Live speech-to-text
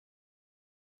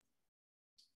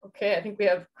Okay, I think we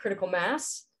have critical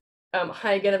mass.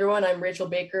 Hi again, everyone. I'm Rachel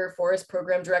Baker, Forest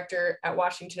Program Director at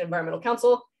Washington Environmental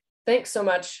Council. Thanks so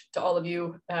much to all of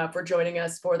you for joining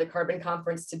us for the Carbon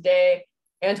Conference today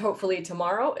and hopefully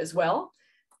tomorrow as well.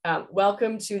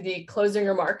 Welcome to the closing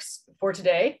remarks for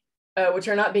today, which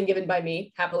are not being given by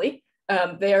me, happily.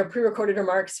 They are pre-recorded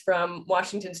remarks from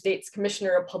Washington State's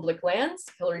Commissioner of Public Lands,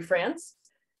 Hilary Franz.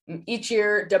 Each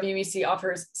year, WEC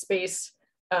offers space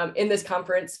in this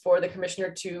conference for the commissioner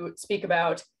to speak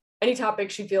about any topic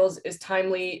she feels is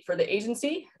timely for the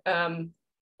agency and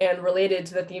related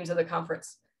to the themes of the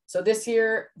conference. So this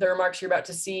year, the remarks you're about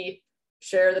to see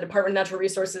share the Department of Natural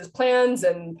Resources plans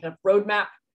and kind of roadmap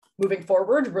moving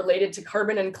forward related to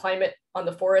carbon and climate on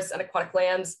the forests and aquatic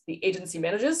lands the agency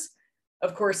manages.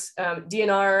 Of course,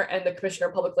 DNR and the Commissioner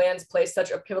of Public Lands play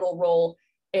such a pivotal role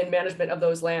in management of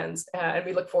those lands. And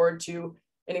we look forward to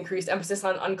an increased emphasis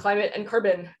on climate and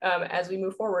carbon as we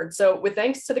move forward. So with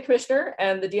thanks to the Commissioner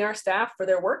and the DNR staff for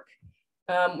their work,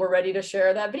 we're ready to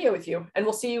share that video with you. And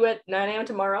we'll see you at 9 a.m.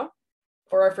 tomorrow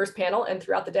for our first panel and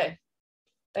throughout the day.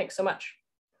 Thanks so much.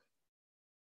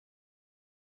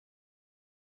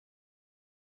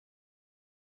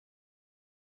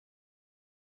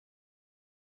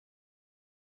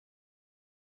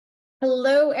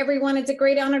 Hello, everyone. It's a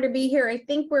great honor to be here. I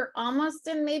think we're almost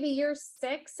in maybe year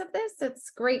 6 of this. It's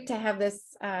great to have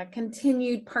this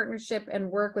continued partnership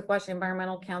and work with Washington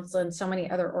Environmental Council and so many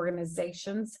other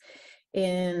organizations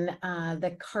in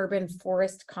the Carbon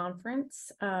Forest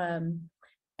Conference.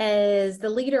 As the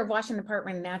leader of Washington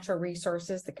Department of Natural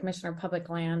Resources, the Commissioner of Public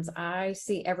Lands, I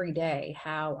see every day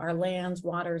how our lands,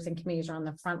 waters, and communities are on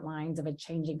the front lines of a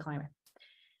changing climate.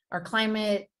 Our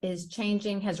climate is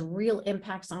changing, has real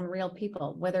impacts on real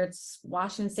people, whether it's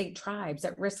Washington State tribes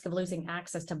at risk of losing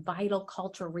access to vital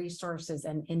cultural resources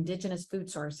and indigenous food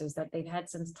sources that they've had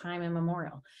since time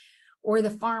immemorial, or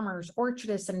the farmers,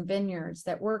 orchardists, and vineyards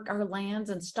that work our lands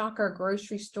and stock our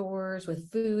grocery stores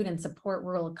with food and support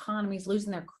rural economies,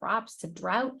 losing their crops to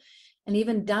drought and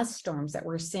even dust storms that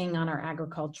we're seeing on our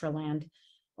agricultural land.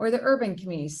 Or the urban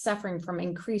communities suffering from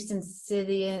increased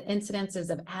incidences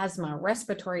of asthma,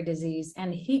 respiratory disease,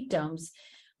 and heat domes,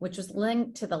 which was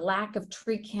linked to the lack of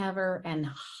tree cover and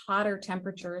hotter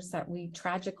temperatures that we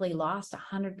tragically lost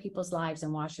 100 people's lives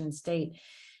in Washington State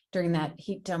during that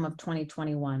heat dome of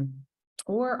 2021.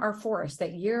 Or our forests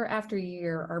that year after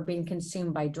year are being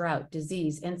consumed by drought,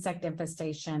 disease, insect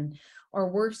infestation, or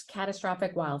worse,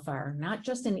 catastrophic wildfire, not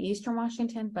just in Eastern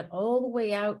Washington, but all the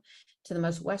way out to the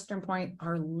most western point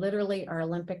are literally our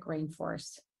Olympic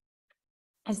rainforests.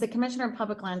 As the Commissioner of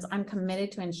Public Lands, I'm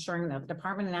committed to ensuring that the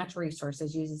Department of Natural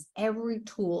Resources uses every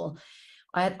tool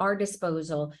at our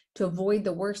disposal to avoid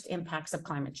the worst impacts of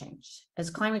climate change.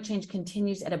 As climate change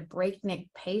continues at a breakneck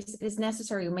pace, it is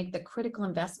necessary to make the critical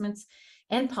investments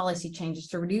and policy changes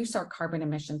to reduce our carbon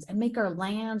emissions and make our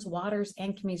lands, waters,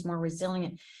 and communities more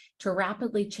resilient to a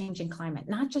rapidly changing climate,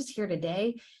 not just here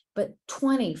today, but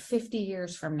 20, 50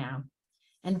 years from now.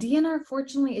 And DNR,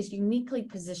 fortunately, is uniquely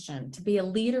positioned to be a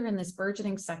leader in this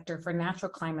burgeoning sector for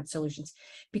natural climate solutions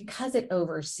because it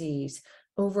oversees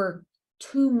over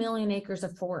 2 million acres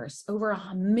of forests, over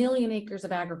 1 million acres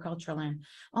of agricultural land,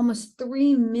 almost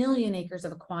 3 million acres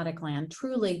of aquatic land,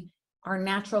 truly our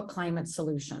natural climate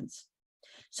solutions.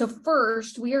 So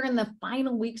first, we are in the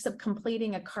final weeks of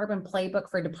completing a carbon playbook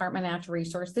for Department of Natural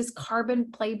Resources. This carbon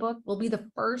playbook will be the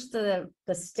first of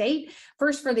the state,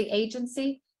 first for the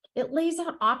agency. It lays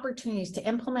out opportunities to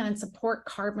implement and support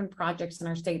carbon projects in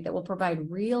our state that will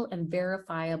provide real and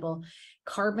verifiable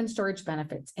carbon storage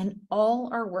benefits in all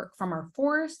our work, from our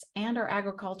forests and our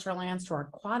agricultural lands to our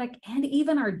aquatic and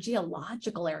even our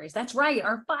geological areas. That's right,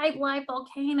 our 5 live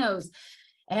volcanoes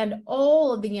and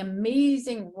all of the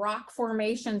amazing rock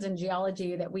formations and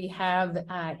geology that we have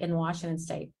in Washington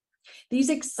State. These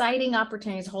exciting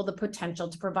opportunities hold the potential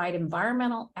to provide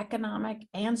environmental, economic,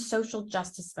 and social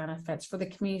justice benefits for the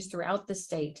communities throughout the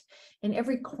state, in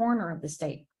every corner of the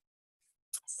state.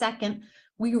 Second,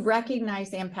 we recognize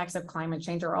the impacts of climate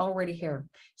change are already here.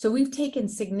 So we've taken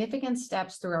significant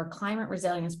steps through our climate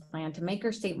resilience plan to make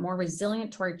our state more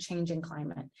resilient to our changing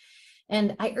climate.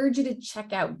 And I urge you to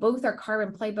check out both our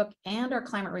carbon playbook and our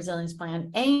climate resilience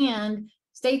plan. And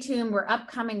stay tuned, we're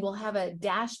upcoming, we'll have a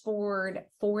dashboard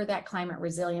for that climate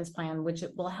resilience plan, which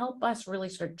will help us really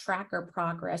sort of track our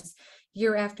progress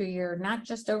year after year, not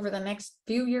just over the next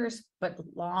few years, but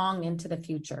long into the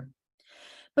future.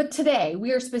 But today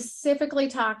we are specifically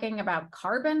talking about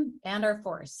carbon and our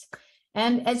forests.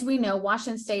 And as we know,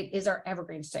 Washington State is our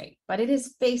evergreen state, but it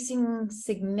is facing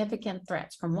significant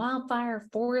threats from wildfire,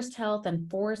 forest health,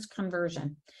 and forest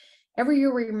conversion. Every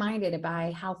year we're reminded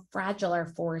by how fragile our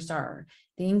forests are,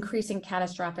 the increasing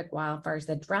catastrophic wildfires,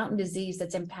 the drought and disease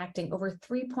that's impacting over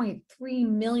 3.3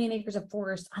 million acres of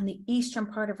forest on the eastern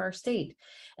part of our state.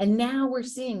 And now we're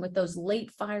seeing with those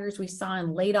late fires we saw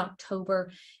in late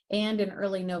October and in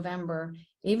early November,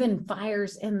 even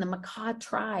fires in the Makah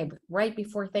tribe right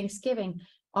before Thanksgiving,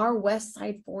 our west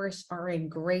side forests are in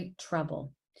great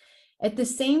trouble. At the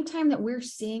same time that we're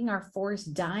seeing our forests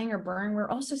dying or burning, we're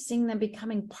also seeing them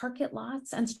becoming parking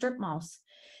lots and strip malls.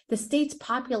 The state's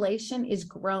population is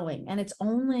growing, and it's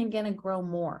only going to grow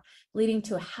more, leading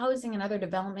to housing and other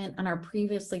development on our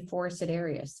previously forested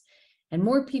areas. And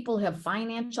more people who have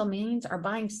financial means are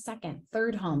buying second,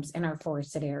 third homes in our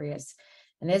forested areas.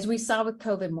 And as we saw with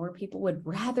COVID, more people would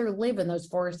rather live in those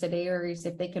forested areas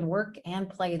if they can work and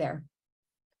play there.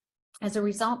 As a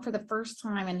result, for the first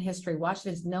time in history,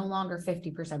 Washington is no longer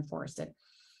 50% forested.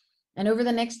 And over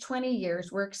the next 20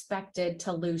 years, we're expected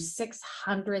to lose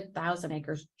 600,000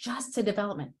 acres just to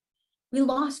development. We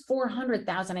lost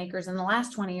 400,000 acres in the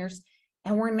last 20 years,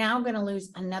 and we're now going to lose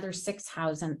another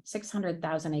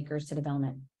 600,000 acres to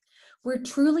development. We're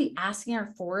truly asking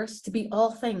our forests to be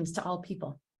all things to all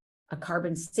people. A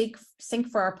carbon sink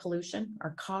for our pollution,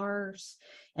 our cars,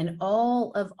 and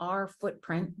all of our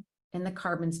footprint in the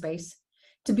carbon space,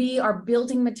 to be our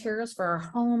building materials for our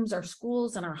homes, our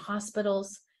schools, and our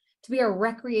hospitals, to be our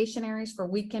recreation areas for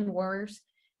weekend warriors,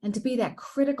 and to be that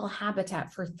critical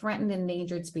habitat for threatened and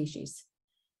endangered species.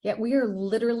 Yet we are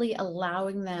literally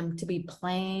allowing them to be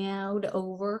plowed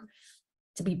over,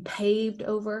 to be paved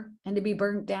over, and to be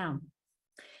burnt down.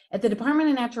 At the Department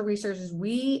of Natural Resources,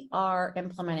 we are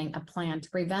implementing a plan to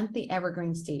prevent the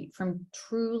evergreen state from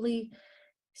truly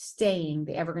staying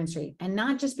the evergreen state and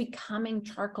not just becoming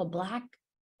charcoal black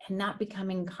and not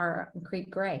becoming concrete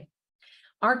gray.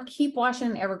 Our Keep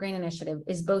Washington Evergreen initiative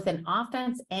is both an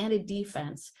offense and a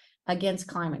defense against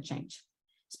climate change.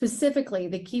 Specifically,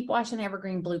 the Keep Washington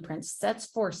Evergreen Blueprint sets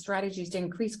forth strategies to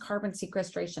increase carbon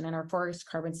sequestration in our forest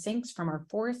carbon sinks from our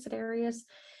forested areas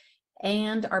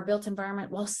and our built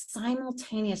environment, while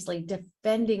simultaneously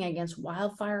defending against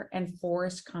wildfire and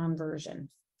forest conversion.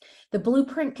 The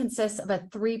blueprint consists of a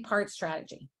three-part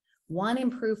strategy. One,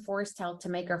 improve forest health to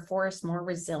make our forests more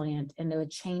resilient into a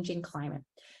changing climate.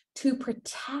 Two,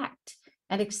 protect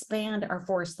and expand our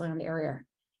forest land area.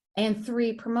 And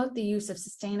three, promote the use of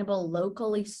sustainable,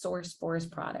 locally sourced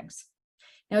forest products.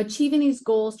 Now, achieving these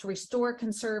goals to restore,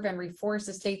 conserve, and reforest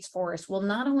the state's forests will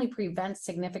not only prevent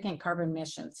significant carbon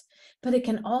emissions, but it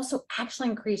can also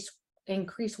actually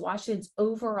increase Washington's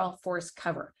overall forest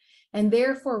cover, and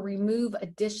therefore remove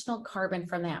additional carbon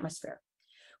from the atmosphere.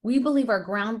 We believe our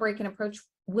groundbreaking approach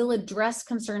will address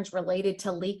concerns related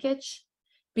to leakage,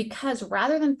 because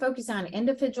rather than focus on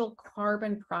individual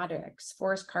carbon projects,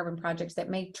 forest carbon projects that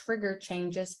may trigger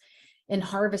changes in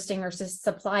harvesting or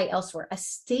supply elsewhere, a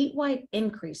statewide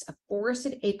increase of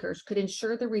forested acres could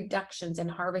ensure the reductions in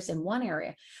harvest in one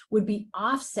area would be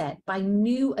offset by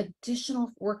new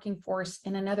additional working forests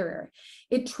in another area.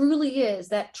 It truly is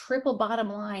that triple bottom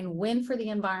line: win for the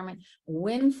environment,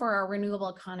 win for our renewable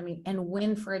economy, and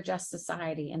win for a just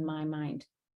society, in my mind.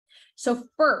 So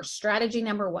first, strategy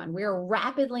number one, we are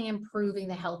rapidly improving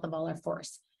the health of all our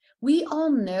forests. We all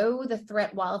know the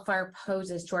threat wildfire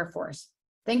poses to our forests.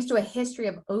 Thanks to a history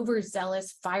of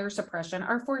overzealous fire suppression,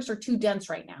 our forests are too dense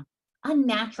right now,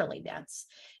 unnaturally dense.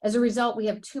 As a result, we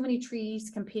have too many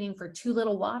trees competing for too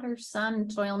little water, sun,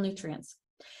 soil, nutrients.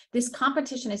 This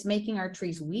competition is making our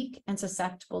trees weak and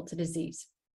susceptible to disease.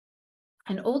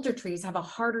 And older trees have a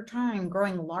harder time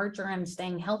growing larger and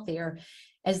staying healthier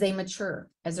as they mature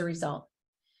as a result.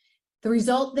 The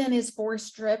result then is forests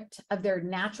stripped of their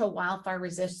natural wildfire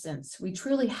resistance. We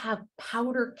truly have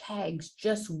powder kegs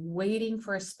just waiting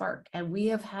for a spark, and we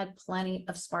have had plenty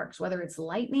of sparks, whether it's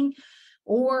lightning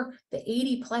or the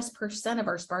 80+% of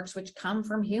our sparks which come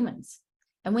from humans.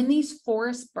 And when these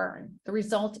forests burn, the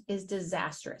result is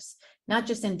disastrous, not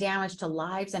just in damage to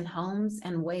lives and homes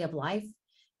and way of life,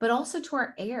 but also to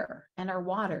our air and our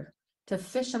water, to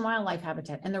fish and wildlife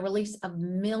habitat, and the release of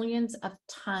millions of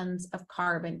tons of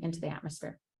carbon into the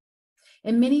atmosphere.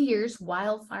 In many years,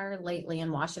 wildfire lately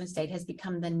in Washington state has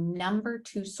become the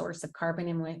 #2 source of carbon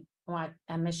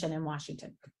emission in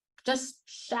Washington, just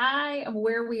shy of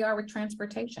where we are with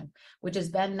transportation, which has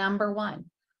been #1.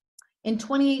 In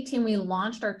 2018, we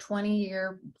launched our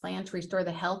 20-year plan to restore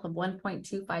the health of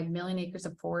 1.25 million acres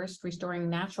of forest, restoring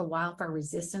natural wildfire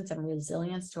resistance and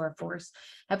resilience to our forests.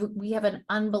 We have an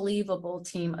unbelievable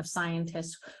team of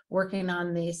scientists working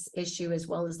on this issue, as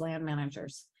well as land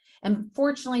managers. And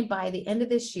fortunately, by the end of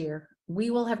this year, we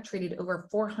will have treated over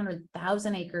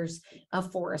 400,000 acres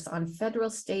of forest on federal,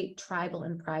 state, tribal,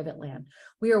 and private land.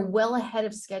 We are well ahead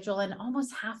of schedule and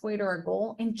almost halfway to our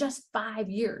goal in just 5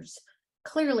 years,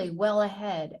 clearly well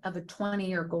ahead of a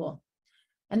 20-year goal.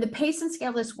 And the pace and scale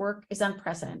of this work is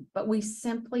unprecedented, but we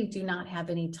simply do not have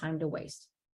any time to waste.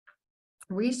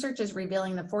 Research is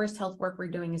revealing the forest health work we're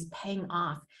doing is paying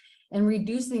off and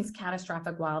reducing these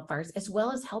catastrophic wildfires, as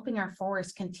well as helping our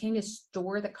forests continue to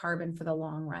store the carbon for the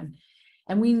long run.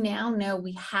 And we now know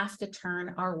we have to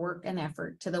turn our work and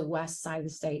effort to the west side of the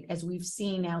state, as we've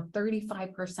seen now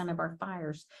 35% of our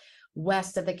fires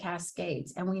west of the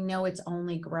Cascades. And we know it's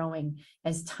only growing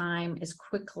as time is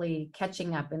quickly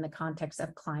catching up in the context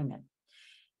of climate.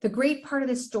 The great part of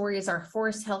this story is our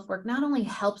forest health work not only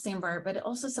helps the environment, but it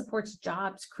also supports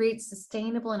jobs, creates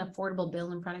sustainable and affordable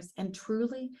building products, and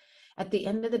truly, at the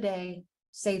end of the day,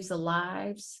 saves the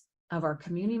lives of our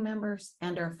community members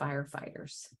and our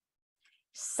firefighters.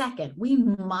 Second, we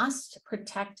must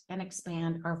protect and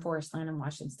expand our forest land in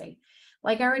Washington State.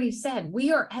 Like I already said,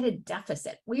 we are at a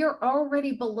deficit. We are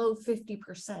already below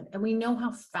 50%, and we know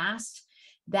how fast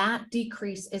that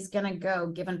decrease is going to go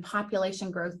given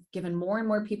population growth, given more and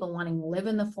more people wanting to live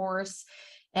in the forest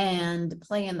and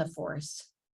play in the forest.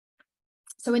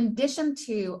 So in addition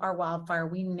to our wildfire,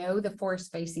 we know the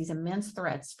forest face these immense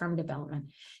threats from development.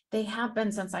 They have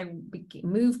been since I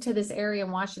moved to this area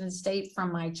in Washington State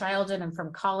from my childhood and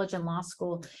from college and law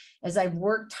school, as I've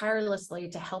worked tirelessly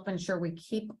to help ensure we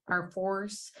keep our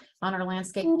forests on our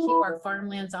landscape, keep our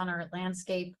farmlands on our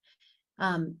landscape,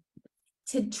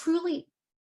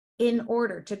 in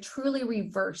order to truly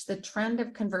reverse the trend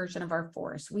of conversion of our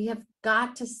forests. We have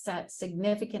got to set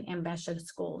significant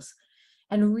ambitious goals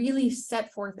and really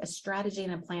set forth a strategy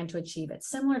and a plan to achieve it,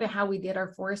 similar to how we did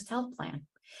our forest health plan.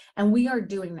 And we are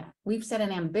doing that. We've set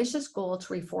an ambitious goal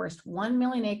to reforest 1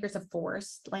 million acres of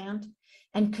forest land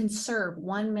and conserve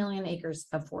 1 million acres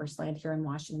of forest land here in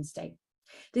Washington State.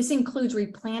 This includes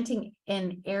replanting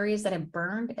in areas that have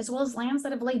burned, as well as lands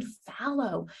that have laid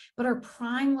fallow, but are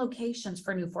prime locations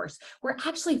for new forests. We're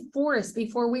actually forests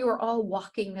before we were all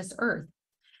walking this earth.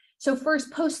 So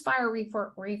first, post-fire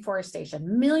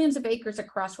reforestation. Millions of acres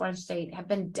across Washington State have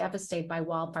been devastated by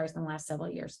wildfires in the last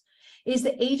several years. It is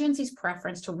the agency's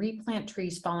preference to replant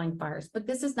trees following fires, but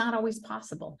this is not always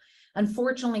possible.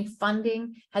 Unfortunately,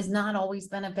 funding has not always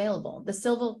been available. The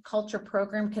silviculture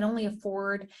program can only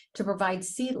afford to provide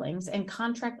seedlings and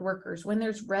contract workers when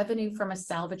there's revenue from a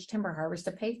salvage timber harvest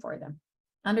to pay for them.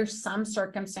 Under some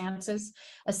circumstances,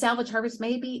 a salvage harvest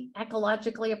may be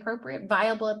ecologically appropriate,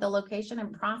 viable at the location,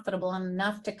 and profitable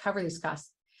enough to cover these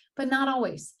costs, but not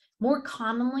always. More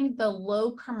commonly, the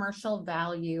low commercial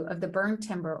value of the burned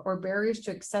timber or barriers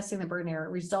to accessing the burn area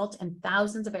result in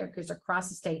thousands of acres across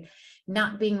the state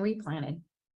not being replanted.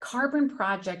 Carbon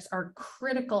projects are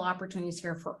critical opportunities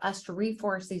here for us to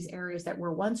reforest these areas that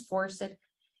were once forested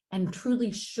and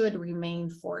truly should remain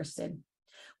forested.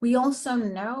 We also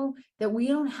know that we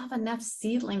don't have enough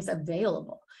seedlings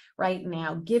available right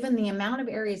now, given the amount of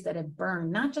areas that have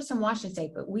burned, not just in Washington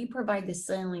State, but we provide the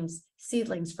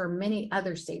seedlings for many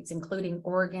other states, including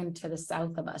Oregon to the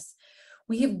south of us.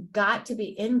 We have got to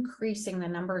be increasing the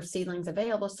number of seedlings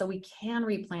available so we can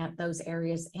replant those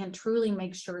areas and truly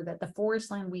make sure that the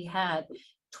forest land we had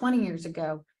 20 years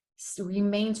ago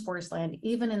remains forest land,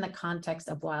 even in the context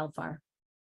of wildfire.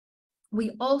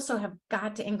 We also have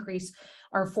got to increase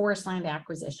our forest land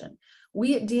acquisition.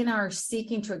 We at DNR are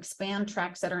seeking to expand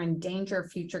tracts that are in danger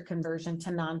of future conversion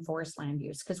to non-forest land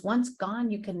use, because once gone,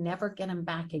 you can never get them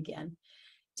back again.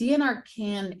 DNR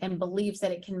can and believes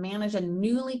that it can manage a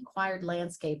newly acquired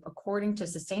landscape according to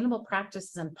sustainable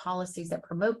practices and policies that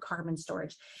promote carbon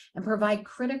storage and provide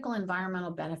critical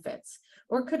environmental benefits,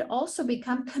 or could also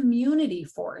become community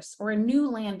forests or a new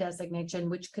land designation,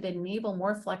 which could enable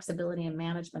more flexibility and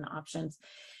management options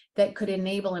that could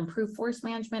enable improved forest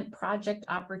management project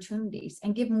opportunities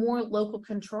and give more local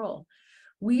control.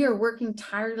 We are working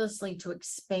tirelessly to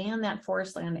expand that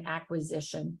forest land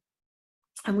acquisition.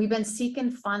 And we've been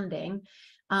seeking funding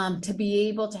to be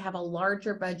able to have a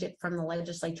larger budget from the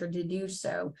legislature to do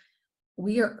so.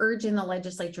 We are urging the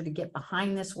legislature to get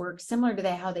behind this work, similar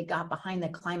to how they got behind the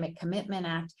Climate Commitment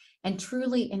Act, and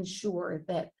truly ensure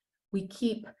that we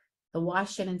keep the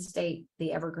Washington State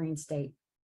the evergreen state.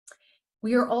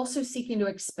 We are also seeking to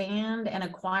expand and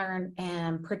acquire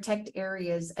and protect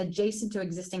areas adjacent to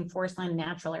existing forest land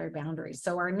natural area boundaries.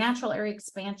 So our natural area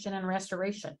expansion and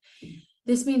restoration.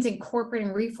 This means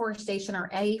incorporating reforestation or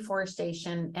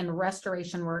afforestation and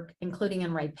restoration work, including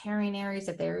in riparian areas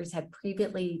if the areas had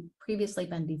previously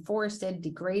been deforested,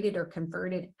 degraded, or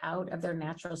converted out of their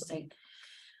natural state.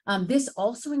 This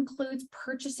also includes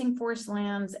purchasing forest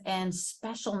lands and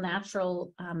special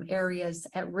natural areas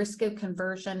at risk of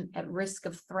conversion, at risk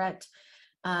of threat,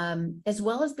 as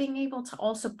well as being able to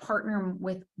also partner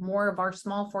with more of our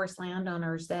small forest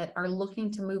landowners that are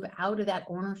looking to move out of that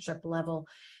ownership level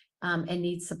and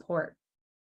need support.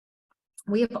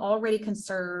 We have already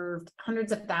conserved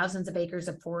hundreds of thousands of acres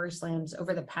of forest lands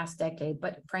over the past decade,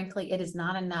 but frankly, it is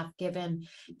not enough given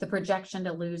the projection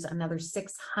to lose another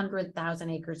 600,000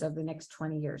 acres over the next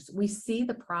 20 years. We see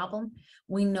the problem.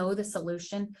 We know the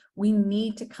solution. We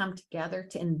need to come together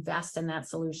to invest in that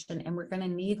solution, and we're going to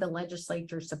need the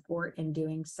legislature's support in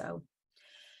doing so.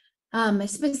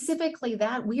 Specifically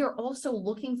that we are also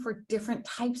looking for different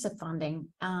types of funding.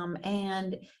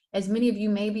 And as many of you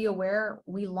may be aware,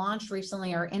 we launched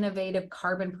recently our innovative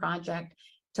carbon project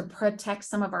to protect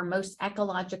some of our most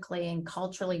ecologically and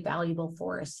culturally valuable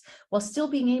forests, while still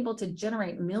being able to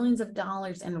generate millions of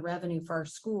dollars in revenue for our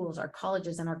schools, our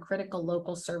colleges, and our critical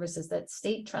local services that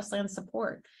state trust land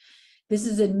support. This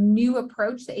is a new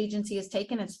approach the agency has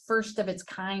taken. It's first of its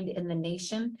kind in the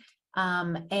nation.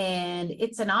 And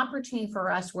it's an opportunity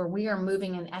for us where we are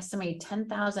moving an estimated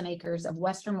 10,000 acres of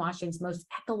Western Washington's most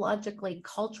ecologically,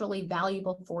 culturally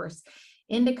valuable forests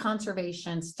into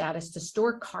conservation status to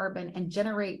store carbon and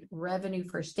generate revenue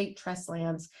for state trust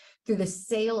lands through the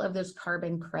sale of those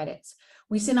carbon credits.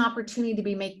 We see an opportunity to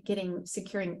be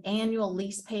securing annual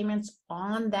lease payments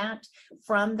on that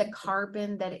from the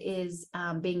carbon that is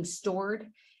being stored,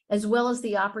 as well as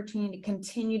the opportunity to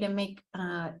continue to make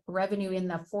revenue in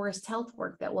the forest health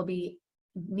work that will be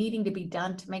needing to be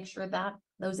done to make sure that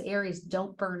those areas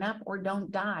don't burn up or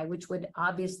don't die, which would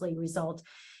obviously result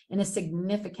in a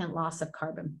significant loss of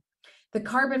carbon. The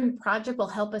carbon project will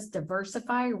help us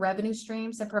diversify revenue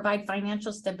streams and provide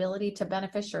financial stability to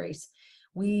beneficiaries.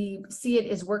 We see it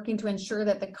as working to ensure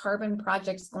that the carbon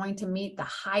project is going to meet the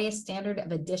highest standard of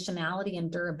additionality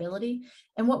and durability.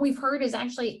 And what we've heard is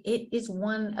actually it is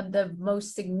one of the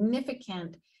most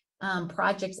significant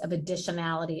projects of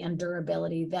additionality and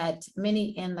durability that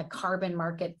many in the carbon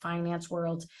market finance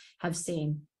world have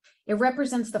seen. It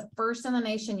represents the first in the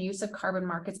nation use of carbon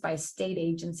markets by a state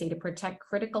agency to protect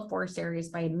critical forest areas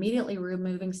by immediately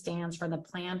removing stands from the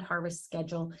planned harvest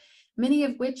schedule, many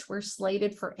of which were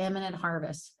slated for imminent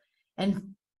harvest.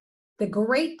 And the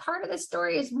great part of the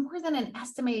story is more than an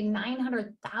estimated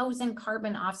 900,000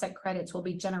 carbon offset credits will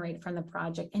be generated from the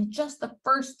project in just the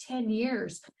first 10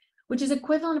 years, which is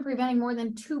equivalent to preventing more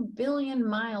than 2 billion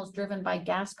miles driven by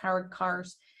gas-powered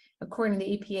cars, according to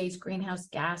the EPA's greenhouse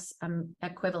gas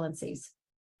equivalencies.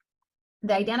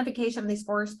 The identification of these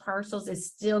forest parcels is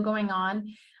still going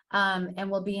on. And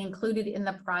will be included in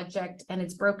the project, and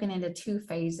it's broken into 2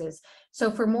 phases. So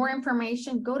for more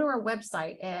information, go to our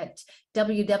website at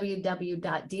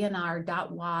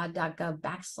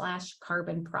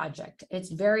www.dnr.wa.gov/carbon project.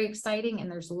 It's very exciting,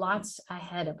 and there's lots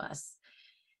ahead of us.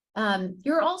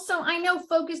 You're also, I know,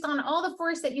 focused on all the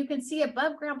forests that you can see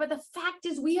above ground, but the fact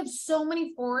is we have so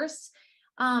many forests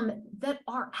that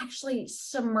are actually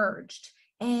submerged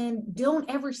and don't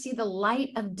ever see the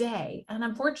light of day, and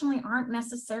unfortunately aren't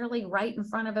necessarily right in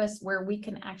front of us where we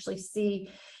can actually see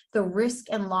the risk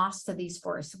and loss to these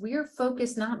forests. We are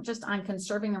focused not just on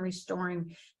conserving and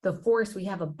restoring the forests we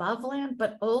have above land,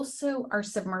 but also our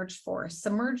submerged forests.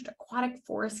 Submerged aquatic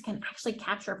forests can actually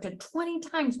capture up to 20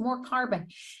 times more carbon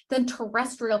than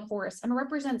terrestrial forests and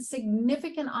represent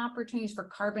significant opportunities for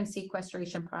carbon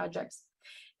sequestration projects.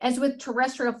 As with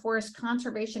terrestrial forest,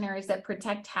 conservation areas that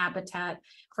protect habitat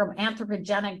from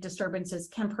anthropogenic disturbances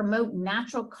can promote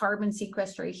natural carbon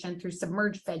sequestration through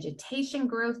submerged vegetation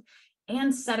growth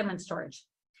and sediment storage.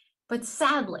 But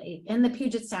sadly, in the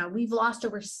Puget Sound, we've lost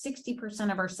over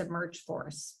 60% of our submerged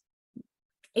forests,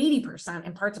 80%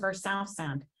 in parts of our South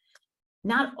Sound.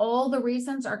 Not all the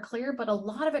reasons are clear, but a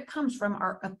lot of it comes from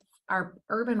our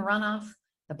urban runoff,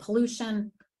 the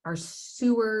pollution, our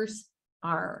sewers,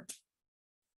 our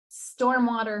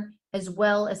stormwater, as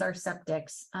well as our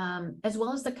septics, as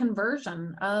well as the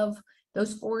conversion of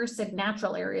those forested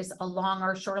natural areas along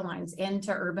our shorelines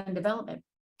into urban development.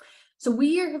 So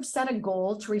we have set a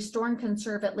goal to restore and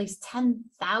conserve at least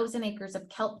 10,000 acres of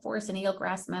kelp forest and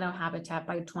eelgrass meadow habitat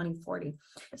by 2040.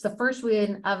 It's the first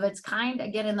one of its kind,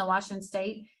 again, in the Washington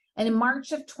state. And in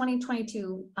March of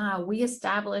 2022, we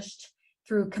established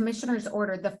through Commissioner's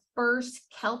order, the first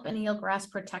kelp and eelgrass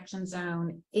protection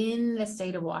zone in the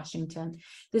state of Washington.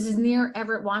 This is near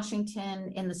Everett,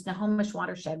 Washington, in the Snohomish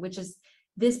watershed, which is,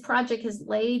 this project has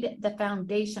laid the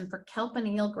foundation for kelp and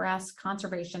eelgrass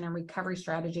conservation and recovery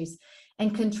strategies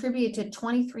and contributed to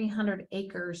 2,300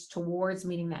 acres towards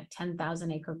meeting that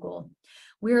 10,000 acre goal.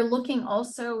 We are looking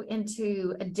also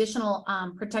into additional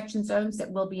protection zones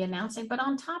that we'll be announcing, but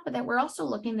on top of that, we're also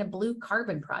looking at blue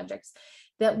carbon projects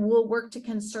that will work to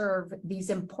conserve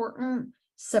these important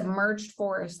submerged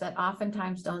forests that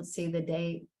oftentimes don't see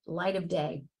the light of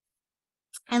day.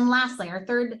 And lastly, our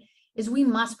third is we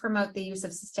must promote the use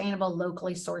of sustainable,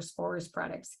 locally sourced forest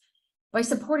products. By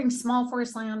supporting small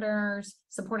forest landowners,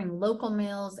 supporting local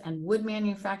mills and wood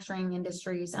manufacturing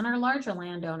industries, and our larger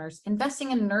landowners,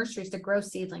 investing in nurseries to grow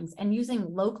seedlings, and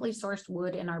using locally sourced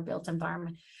wood in our built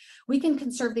environment, we can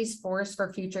conserve these forests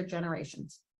for future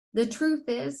generations. The truth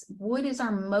is, wood is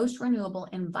our most renewable,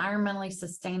 environmentally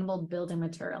sustainable building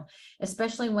material,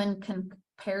 especially when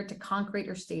compared to concrete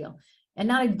or steel. And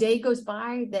not a day goes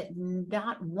by that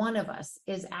not one of us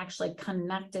is actually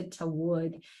connected to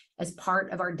wood as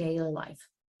part of our daily life.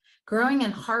 Growing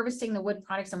and harvesting the wood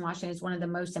products in Washington is one of the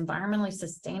most environmentally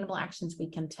sustainable actions we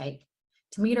can take.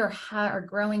 To meet our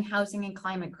growing housing and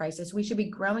climate crisis, we should be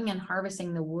growing and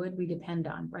harvesting the wood we depend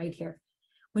on right here.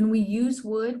 When we use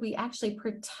wood, we actually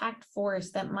protect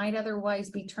forests that might otherwise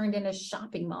be turned into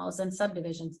shopping malls and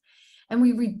subdivisions. And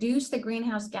we reduce the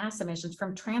greenhouse gas emissions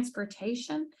from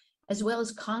transportation as well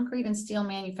as concrete and steel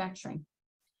manufacturing.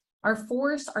 Our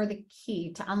forests are the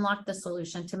key to unlock the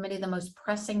solution to many of the most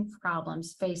pressing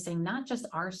problems facing not just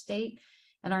our state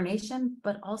and our nation,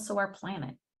 but also our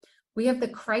planet. We have the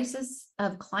crisis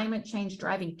of climate change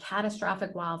driving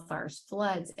catastrophic wildfires,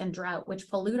 floods, and drought, which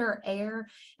pollute our air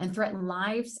and threaten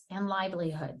lives and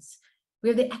livelihoods. We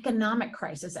have the economic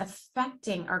crisis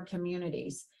affecting our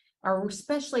communities,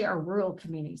 especially our rural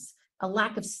communities. A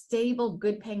lack of stable,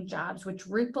 good-paying jobs, which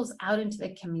ripples out into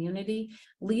the community,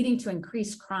 leading to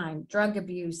increased crime, drug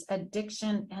abuse,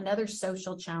 addiction, and other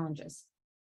social challenges.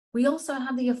 We also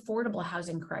have the affordable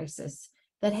housing crisis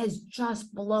that has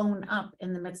just blown up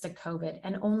in the midst of COVID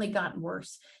and only gotten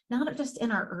worse, not just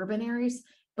in our urban areas,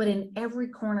 but in every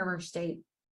corner of our state,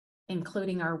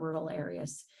 including our rural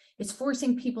areas. It's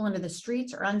forcing people into the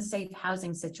streets or unsafe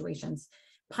housing situations,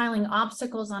 piling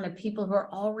obstacles onto people who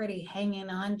are already hanging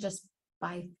on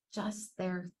by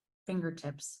their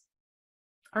fingertips.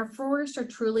 Our forests are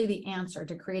truly the answer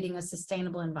to creating a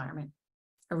sustainable environment,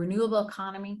 a renewable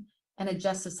economy, and a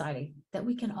just society that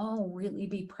we can all really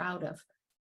be proud of,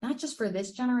 not just for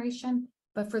this generation,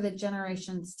 but for the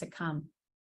generations to come.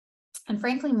 And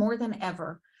frankly, more than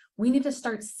ever, we need to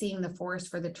start seeing the forest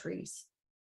for the trees,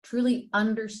 truly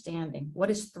understanding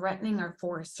what is threatening our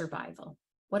forest survival,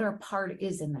 what our part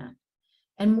is in that.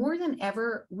 And more than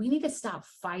ever, we need to stop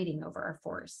fighting over our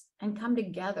forests and come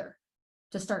together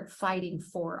to start fighting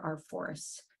for our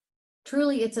forests.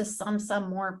 Truly, it's a some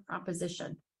more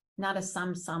proposition, not a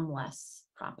some less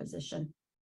proposition.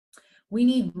 We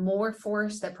need more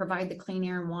forests that provide the clean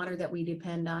air and water that we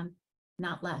depend on,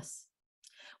 not less.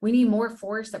 We need more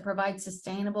forests that provide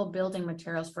sustainable building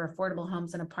materials for affordable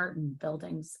homes and apartment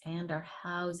buildings and our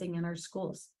housing and our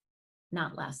schools,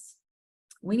 not less.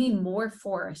 We need more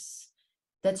forests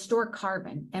that store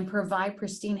carbon and provide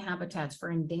pristine habitats for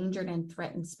endangered and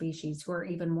threatened species who are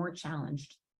even more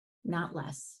challenged, not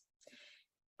less.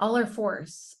 All our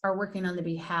forests are working on the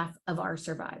behalf of our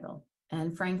survival.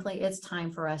 And frankly, it's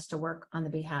time for us to work on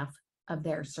the behalf of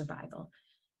their survival.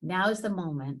 Now is the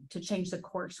moment to change the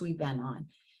course we've been on.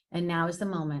 And now is the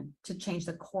moment to change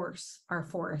the course our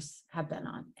forests have been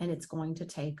on. And it's going to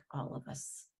take all of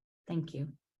us. Thank you.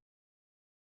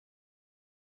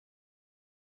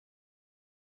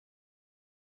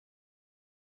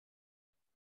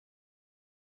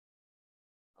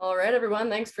 All right, everyone,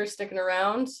 thanks for sticking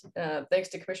around. Thanks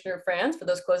to Commissioner Franz for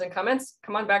those closing comments.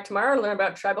 Come on back tomorrow to learn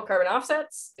about tribal carbon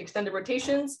offsets, extended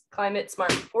rotations, climate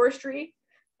smart forestry,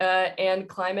 and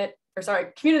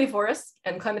community forests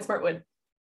and climate smart wood.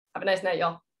 Have a nice night,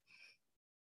 y'all.